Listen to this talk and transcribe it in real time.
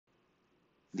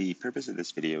The purpose of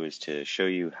this video is to show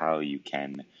you how you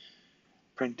can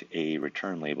print a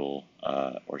return label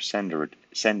or send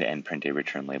and print a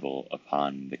return label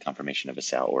upon the confirmation of a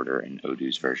sale order in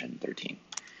Odoo's version 13.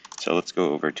 So let's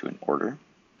go over to an order,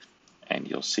 and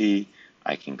you'll see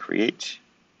I can create.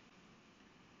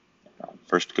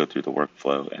 First go through the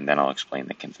workflow, and then I'll explain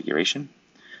the configuration.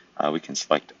 We can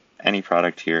select any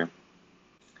product here,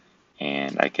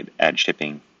 and I could add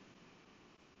shipping.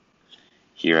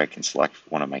 Here I can select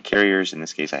one of my carriers. In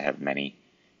this case, I have many.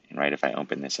 And right, if I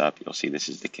open this up, you'll see this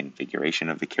is the configuration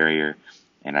of the carrier,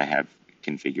 and I have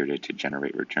configured it to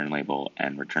generate return label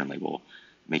and return label,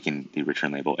 making the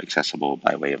return label accessible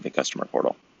by way of the customer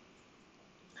portal.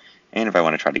 And if I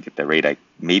want to try to get the rate, I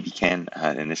maybe can.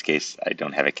 In this case, I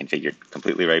don't have it configured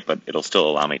completely right, but it'll still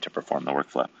allow me to perform the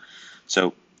workflow.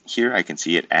 So here I can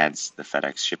see it adds the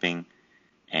FedEx shipping,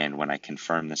 and when I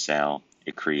confirm the sale,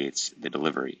 it creates the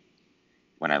delivery.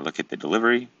 When I look at the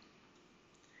delivery,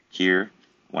 here,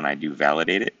 when I do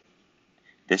validate it,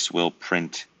 this will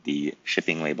print the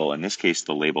shipping label, in this case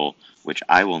the label which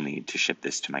I will need to ship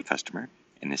this to my customer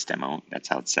in this demo. That's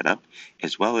how it's set up,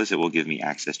 as well as it will give me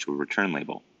access to a return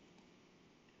label.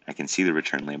 I can see the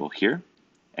return label here,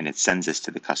 and it sends this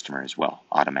to the customer as well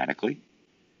automatically.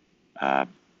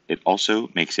 It also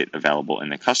makes it available in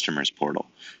the customer's portal.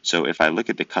 So if I look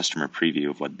at the customer preview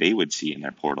of what they would see in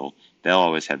their portal, they'll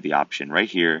always have the option right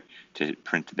here to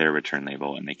print their return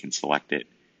label, and they can select it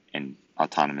and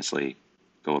autonomously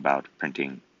go about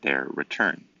printing their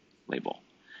return label.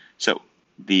 So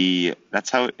that's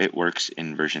how it works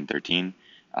in version 13.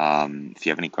 If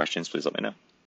you have any questions, please let me know.